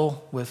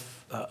struggle with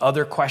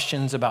other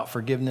questions about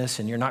forgiveness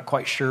and you're not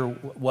quite sure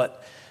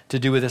what to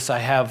do with this, I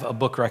have a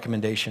book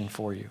recommendation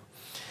for you.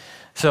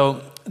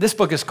 So this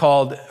book is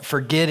called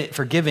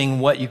Forgiving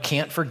What You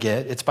Can't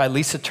Forget. It's by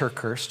Lisa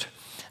TerKeurst.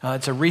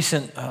 It's a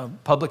recent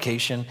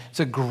publication. It's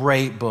a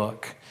great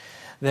book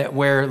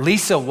where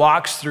Lisa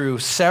walks through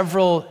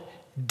several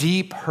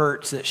deep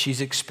hurts that she's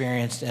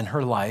experienced in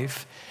her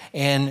life.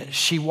 And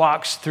she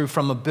walks through,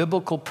 from a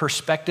biblical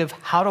perspective,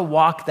 how to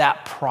walk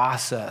that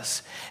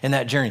process and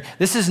that journey.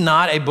 This is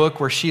not a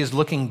book where she is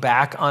looking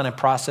back on a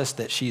process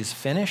that she has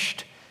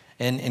finished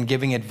and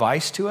giving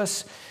advice to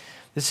us.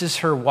 This is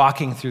her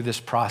walking through this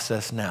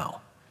process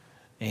now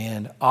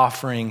and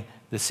offering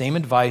the same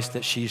advice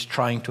that she's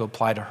trying to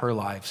apply to her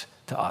lives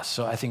to us.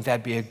 So I think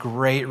that'd be a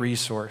great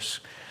resource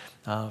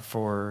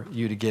for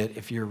you to get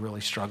if you're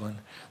really struggling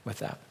with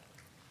that.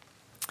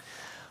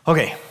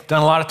 Okay,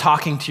 done a lot of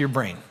talking to your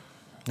brain.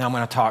 Now I'm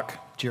going to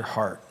talk to your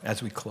heart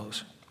as we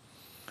close.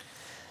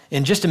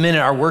 In just a minute,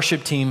 our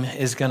worship team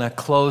is going to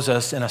close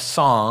us in a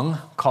song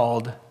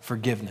called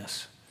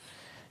Forgiveness.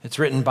 It's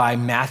written by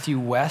Matthew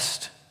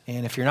West.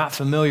 And if you're not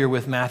familiar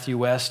with Matthew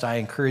West, I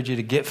encourage you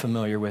to get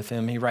familiar with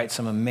him. He writes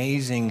some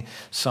amazing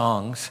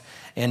songs.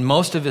 And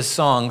most of his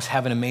songs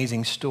have an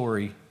amazing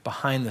story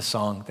behind the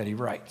song that he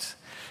writes.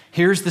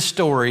 Here's the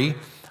story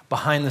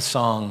behind the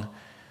song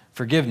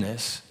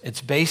Forgiveness.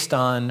 It's based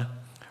on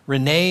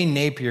Renee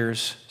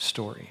Napier's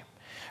story.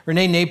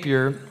 Renee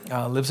Napier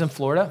lives in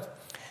Florida,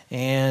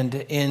 and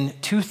in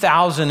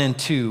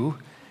 2002,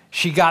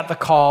 she got the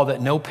call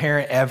that no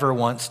parent ever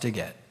wants to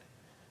get.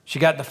 She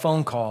got the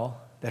phone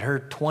call that her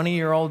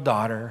 20-year-old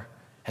daughter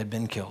had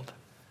been killed.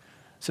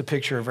 It's a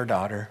picture of her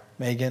daughter,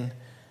 Megan,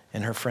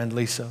 and her friend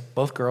Lisa,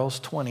 both girls,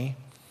 20,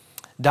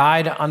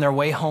 died on their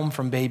way home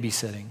from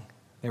babysitting.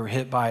 They were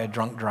hit by a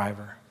drunk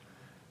driver.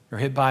 They were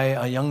hit by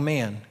a young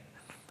man,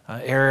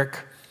 Eric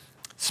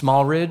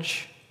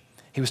Smallridge.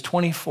 He was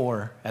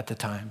 24 at the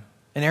time.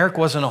 And Eric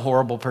wasn't a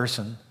horrible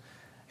person.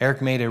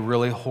 Eric made a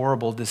really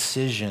horrible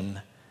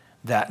decision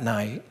that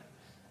night.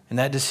 And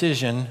that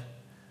decision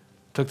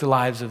took the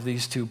lives of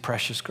these two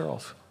precious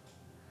girls.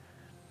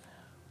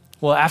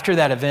 Well, after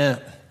that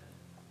event,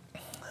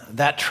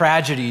 that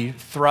tragedy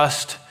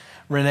thrust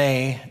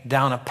Renee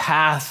down a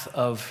path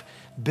of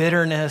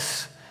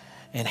bitterness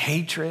and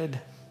hatred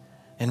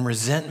and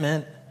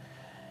resentment.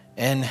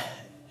 And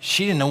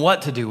she didn't know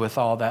what to do with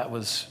all that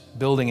was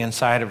building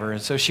inside of her.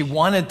 And so she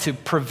wanted to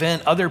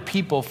prevent other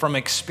people from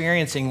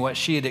experiencing what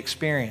she had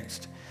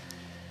experienced.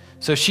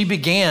 So she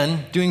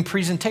began doing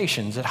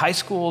presentations at high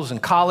schools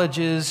and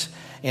colleges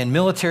and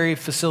military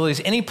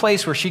facilities, any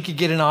place where she could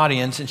get an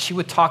audience, and she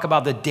would talk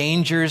about the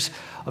dangers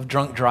of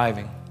drunk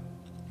driving.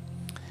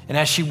 And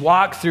as she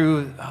walked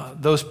through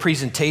those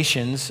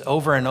presentations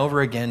over and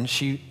over again,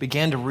 she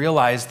began to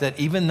realize that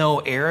even though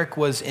Eric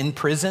was in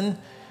prison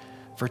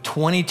for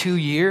 22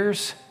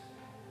 years,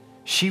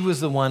 she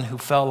was the one who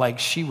felt like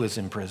she was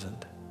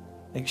imprisoned.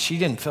 Like she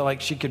didn't feel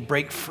like she could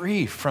break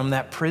free from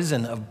that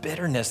prison of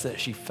bitterness that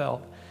she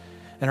felt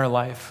in her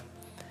life.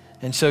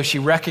 And so she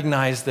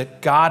recognized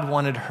that God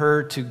wanted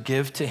her to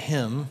give to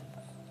him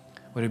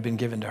what had been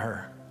given to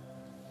her.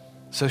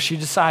 So she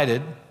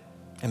decided,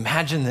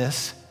 imagine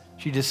this,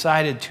 she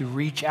decided to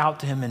reach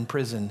out to him in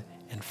prison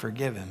and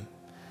forgive him.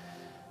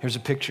 Here's a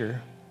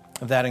picture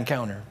of that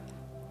encounter.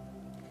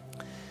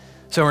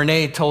 So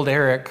Renee told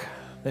Eric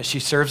that she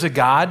serves a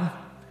God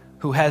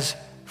who has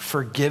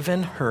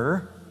forgiven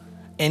her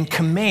and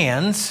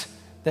commands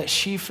that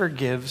she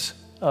forgives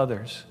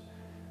others.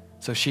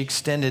 So she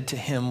extended to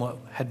him what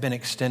had been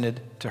extended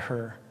to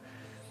her.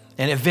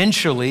 And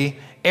eventually,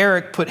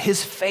 Eric put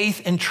his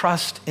faith and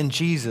trust in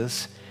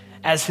Jesus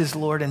as his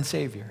Lord and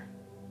Savior,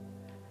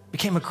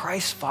 became a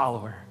Christ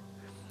follower.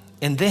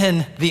 And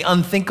then the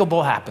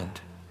unthinkable happened.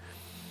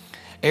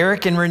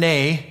 Eric and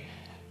Renee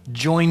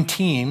joined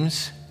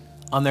teams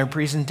on their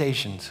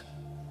presentations.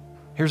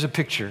 Here's a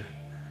picture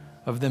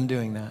of them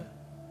doing that.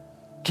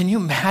 Can you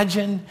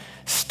imagine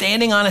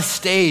standing on a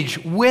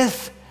stage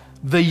with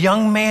the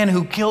young man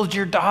who killed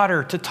your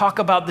daughter to talk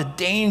about the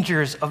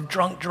dangers of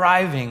drunk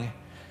driving?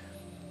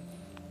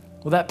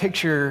 Well, that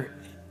picture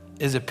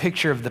is a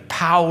picture of the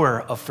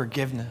power of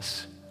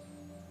forgiveness.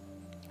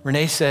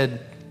 Renee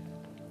said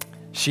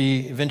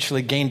she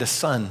eventually gained a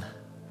son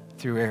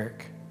through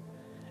Eric.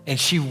 And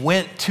she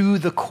went to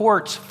the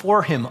courts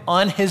for him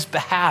on his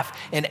behalf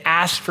and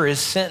asked for his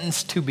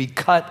sentence to be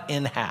cut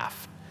in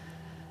half.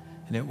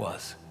 And it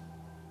was.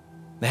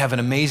 They have an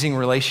amazing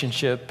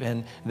relationship,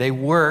 and they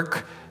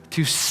work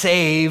to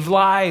save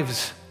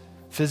lives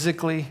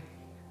physically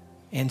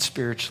and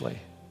spiritually.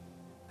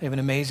 They have an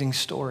amazing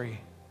story.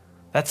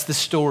 That's the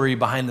story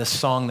behind the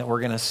song that we're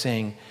going to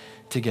sing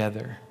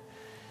together.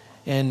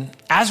 And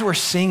as we're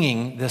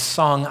singing this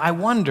song, I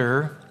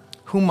wonder,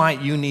 who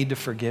might you need to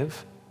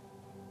forgive?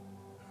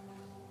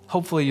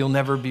 Hopefully you'll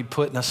never be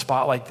put in a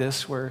spot like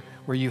this where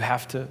you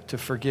have to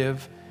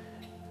forgive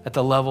at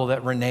the level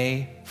that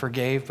Renee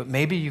forgave, but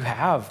maybe you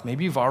have.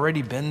 Maybe you've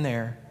already been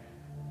there.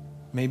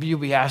 Maybe you'll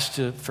be asked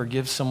to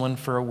forgive someone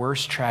for a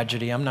worse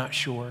tragedy. I'm not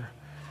sure.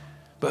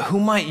 But who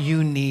might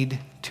you need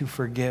to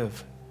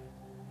forgive?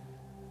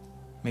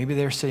 Maybe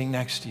they're sitting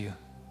next to you.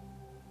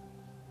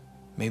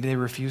 Maybe they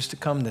refuse to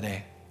come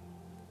today.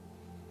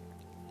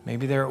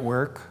 Maybe they're at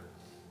work.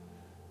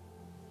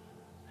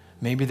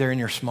 Maybe they're in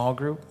your small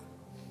group.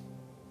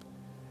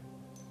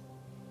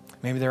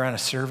 Maybe they're on a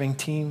serving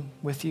team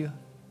with you.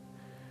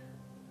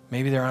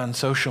 Maybe they're on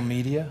social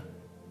media.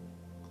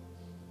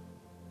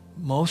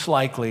 Most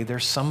likely,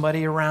 there's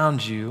somebody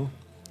around you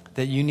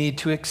that you need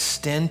to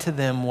extend to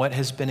them what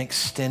has been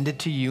extended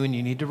to you, and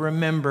you need to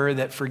remember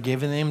that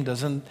forgiving them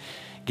doesn't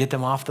get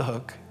them off the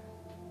hook.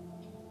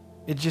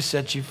 It just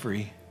sets you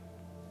free.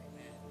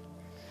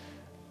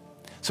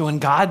 So when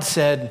God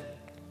said,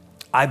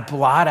 I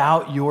blot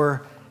out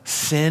your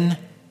sin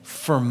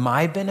for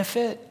my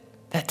benefit,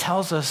 that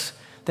tells us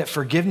that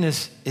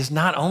forgiveness is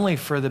not only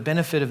for the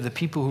benefit of the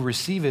people who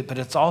receive it, but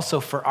it's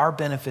also for our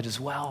benefit as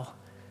well.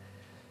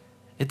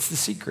 It's the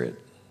secret.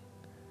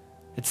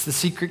 It's the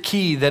secret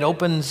key that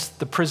opens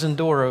the prison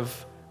door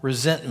of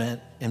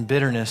resentment and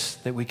bitterness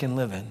that we can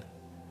live in.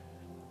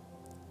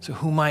 So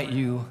who might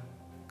you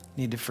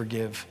need to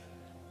forgive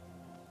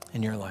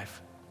in your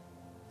life?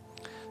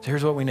 So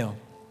here's what we know.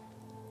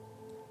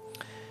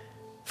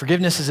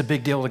 Forgiveness is a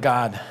big deal to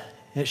God.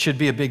 It should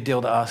be a big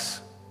deal to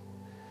us.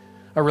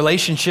 Our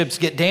relationships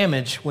get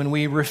damaged when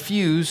we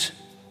refuse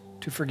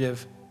to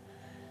forgive.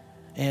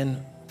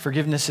 And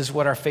forgiveness is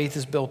what our faith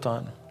is built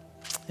on.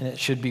 And it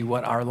should be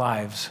what our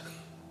lives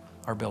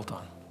are built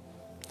on.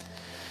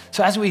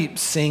 So as we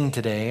sing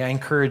today, I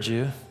encourage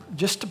you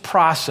just to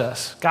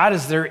process. God,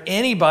 is there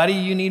anybody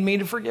you need me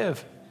to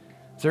forgive?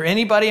 Is there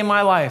anybody in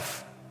my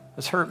life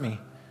that's hurt me?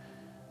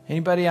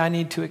 Anybody I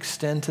need to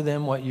extend to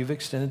them what you've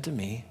extended to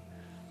me?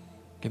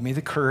 Give me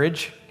the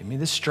courage, give me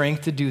the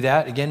strength to do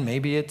that. Again,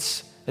 maybe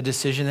it's a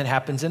decision that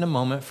happens in a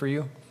moment for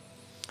you.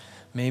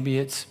 Maybe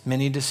it's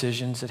many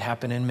decisions that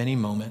happen in many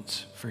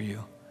moments for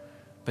you.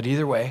 But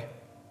either way,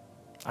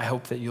 I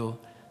hope that you'll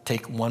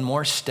take one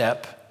more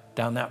step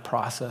down that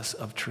process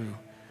of true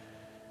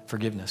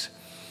forgiveness.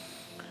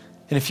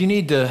 And if you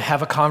need to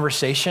have a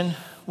conversation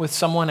with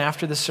someone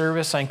after the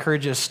service, I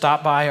encourage you to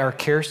stop by our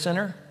care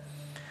center.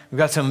 We've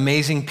got some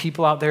amazing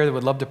people out there that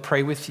would love to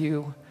pray with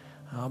you.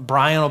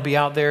 Brian will be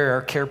out there,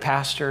 our care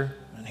pastor,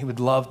 and he would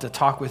love to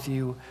talk with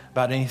you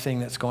about anything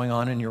that's going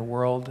on in your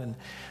world. And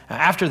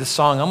after the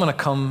song, I'm going to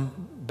come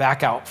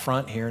back out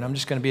front here, and I'm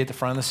just going to be at the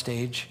front of the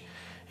stage.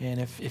 And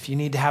if you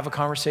need to have a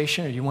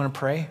conversation or you want to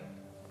pray,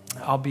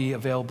 I'll be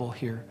available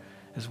here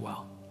as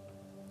well.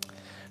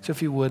 So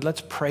if you would,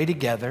 let's pray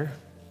together,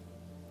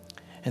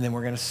 and then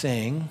we're going to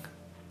sing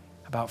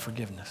about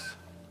forgiveness.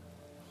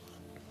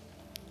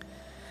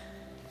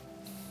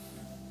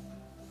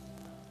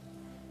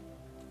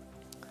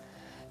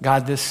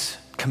 God, this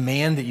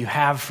command that you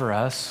have for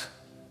us,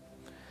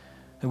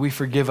 that we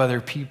forgive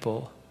other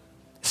people,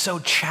 is so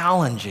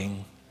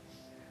challenging.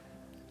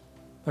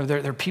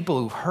 There are people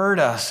who've hurt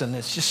us, and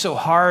it's just so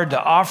hard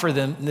to offer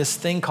them this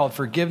thing called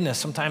forgiveness.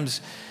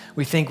 Sometimes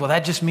we think, well,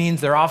 that just means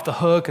they're off the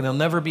hook and they'll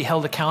never be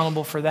held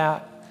accountable for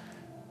that.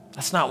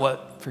 That's not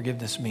what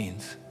forgiveness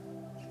means.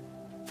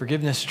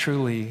 Forgiveness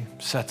truly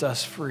sets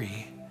us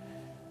free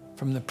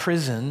from the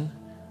prison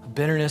of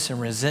bitterness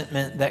and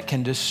resentment that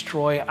can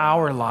destroy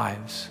our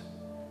lives.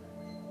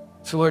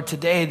 So Lord,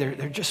 today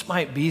there just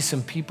might be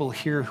some people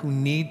here who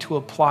need to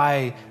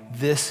apply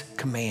this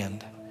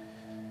command.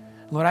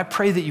 Lord, I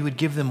pray that you would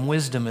give them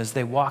wisdom as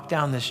they walk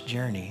down this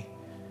journey.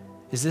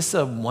 Is this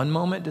a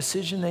one-moment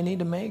decision they need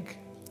to make?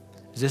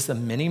 Is this a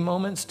many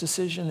moments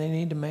decision they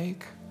need to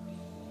make?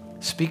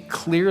 Speak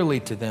clearly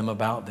to them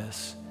about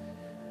this.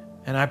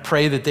 And I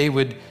pray that they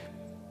would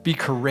be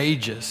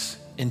courageous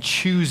in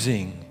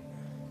choosing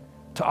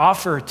to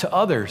offer to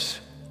others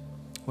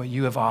what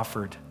you have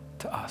offered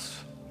to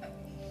us.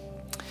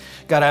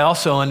 God, I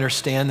also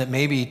understand that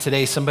maybe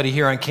today somebody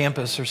here on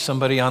campus or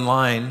somebody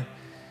online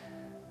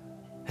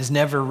has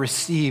never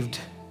received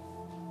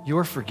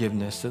your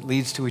forgiveness that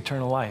leads to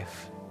eternal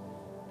life.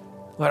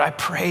 Lord, I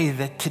pray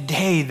that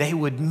today they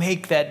would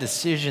make that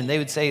decision. They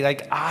would say,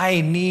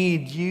 I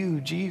need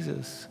you,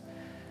 Jesus.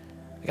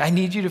 I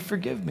need you to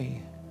forgive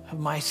me of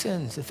my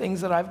sins, the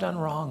things that I've done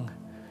wrong.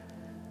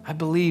 I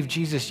believe,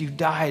 Jesus, you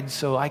died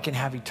so I can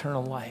have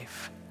eternal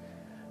life.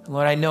 And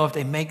Lord, I know if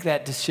they make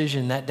that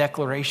decision, that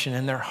declaration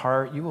in their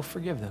heart, you will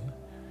forgive them.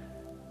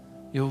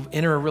 You'll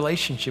enter a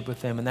relationship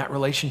with them, and that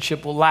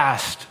relationship will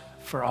last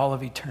for all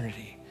of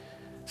eternity.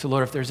 So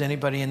Lord, if there's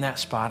anybody in that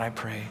spot, I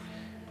pray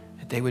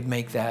that they would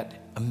make that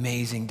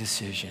amazing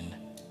decision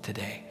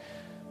today.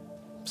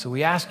 So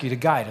we ask you to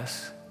guide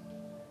us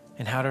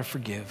in how to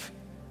forgive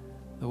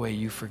the way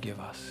you forgive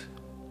us.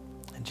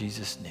 In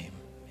Jesus' name.